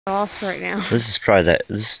Lost right now. This is probably that.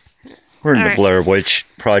 We're in the Blair Witch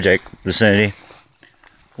project vicinity.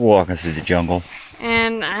 We're walking through the jungle.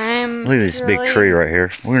 And I'm. Look at this big tree right here.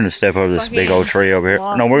 We're gonna step over this big old tree over here.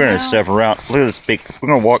 No, we're gonna step around. Look at this big. We're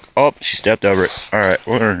gonna walk. Oh, she stepped over it. All right,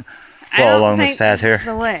 we're gonna follow along this path here.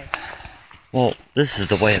 The way. Well, this is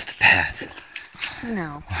the way up the path.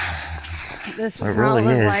 No, this does not look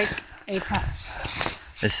like a path.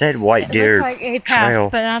 It said white deer trail. It looks like a path, trail.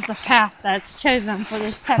 but not the path that's chosen for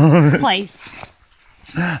this type of place.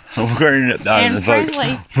 We're going to end up dying in the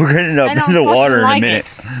frankly, We're going to end up in the water in a minute.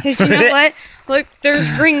 Because you know what? Look,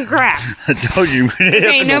 there's green grass. I told you.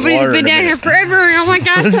 Okay, nobody's been down here forever, and oh my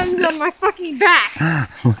god, something's on my fucking back.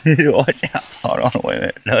 Watch out. Hold on, wait a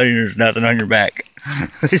minute. No, there's nothing on your back.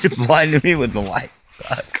 You blinded me with the light.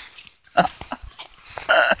 Fuck.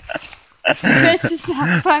 That's just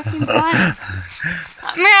not fucking funny.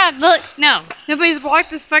 Man, look, no. Nobody's walked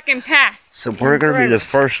this fucking path. So we're going to be the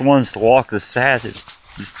first ones to walk this path.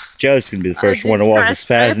 Joe's going to be the first one to walk this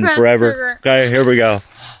path in forever. Okay, here we go.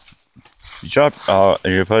 You drop,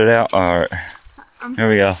 you put it out? Alright. Here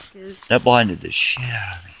we go. That blinded the shit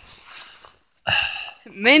out of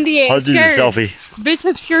me. Mindy ain't I'll do the selfie. Bitch,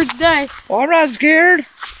 I'm scared today. Oh, I'm not scared.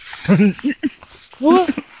 Whoa,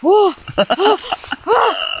 whoa,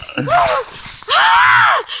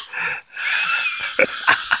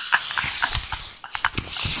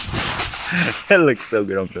 That looks so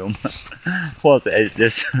good on film. We'll have to edit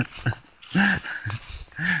this.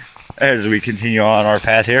 As we continue on our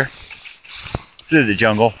path here through the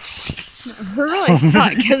jungle. We're really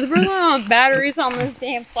hot because we're on batteries on this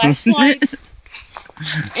damn flashlight.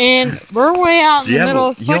 And we're way out in the middle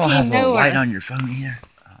of fucking nowhere. You don't have a light on your phone either?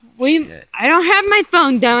 I don't have my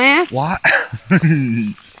phone, dumbass. What?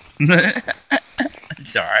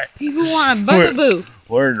 It's alright. People want a bugaboo.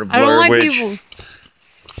 We're in the Blair Witch.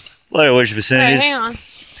 Blair Witch vicinities. Right, hang on.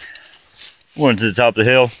 We're to the top of the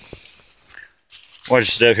hill. Watch your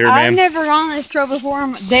step here, ma'am. I've never gone this trail before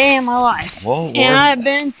in a day in my life. Whoa, and I've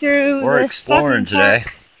been through We're exploring today.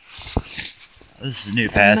 This is a new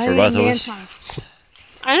path for both of us.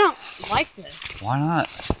 I don't like this. Why not?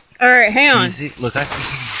 Alright, hang on. Look, I can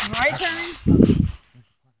right turn.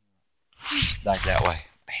 Back that way.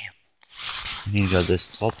 Bam. You need to go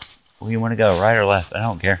this. Where you want to go, right or left? I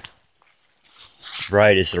don't care.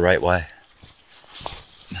 Right is the right way.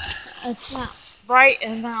 It's not. Right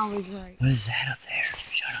is not always right. What is that up there?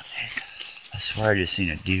 Shut up, there. I swear I just seen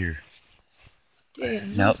a deer.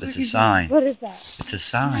 Dude, nope, it's a sign. What is that? It's a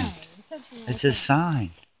sign. No, it's a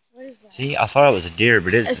sign. What is that? See, I thought it was a deer,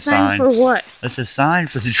 but it's a sign. For what? It's a sign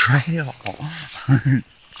for the trail.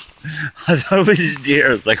 I thought it was a deer. I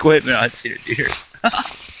was like, wait a minute, I see a deer.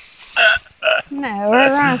 No,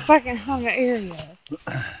 we're around fucking haunted area.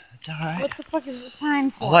 It's alright. What the fuck is this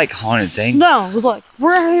sign for? I like haunted things. No, look,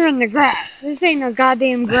 we're out here in the grass. This ain't no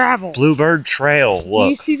goddamn gravel. Bluebird Trail, look. Do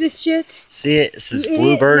you see this shit? See it? It says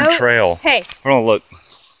Bluebird Trail. Hey. Hold on, look.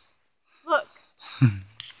 Look.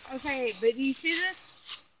 Okay, but do you see this?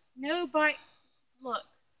 No bike. Look.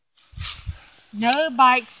 No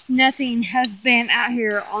bikes, nothing has been out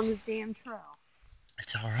here on this damn trail.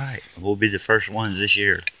 It's alright. We'll be the first ones this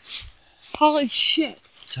year. Holy shit.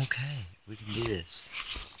 It's okay. We can do this.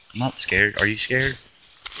 I'm not scared. Are you scared?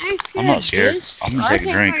 I'm not scared. Bitch. I'm gonna take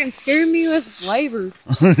a drink. Fucking scare me with flavor.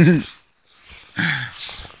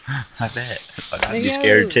 I bet. I'd be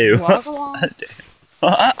scared too. Walk along.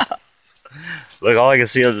 Look, all I can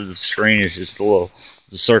see under the screen is just the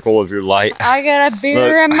circle of your light. I got a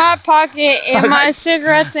beer in my pocket and my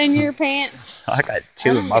cigarettes in your pants. I got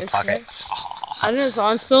two in my pocket. I know, so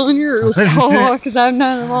I'm still in yours. Because I have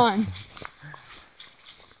none of mine.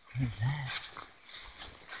 What is that?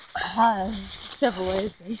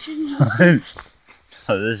 Civilization.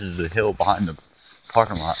 Oh, this is the hill behind the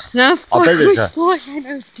parking lot. No, I bet there's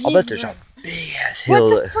a big ass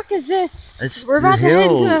hill. What the fuck is this? It's We're about the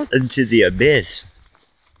hill to into the abyss.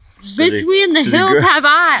 Bitch, we in the hills have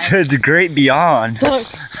eyes. To the great beyond. Look,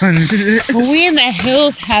 we in the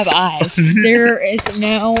hills have eyes. There is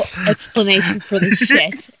no explanation for this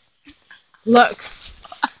shit. Look.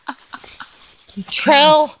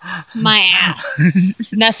 Trail my ass.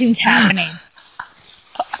 Nothing's happening.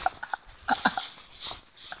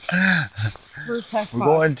 We're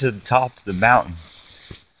going to the top of the mountain.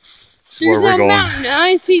 That's There's where we're going. Mountain.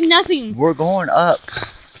 I see nothing. We're going up.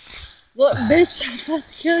 Look, bitch, I'm about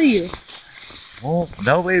to kill you. Well,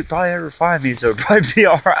 nobody would probably ever find me, so it'd probably be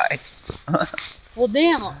alright. Well,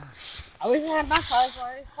 damn. I wish I had my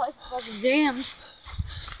flashlight. This place is fucking jammed.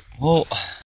 Well.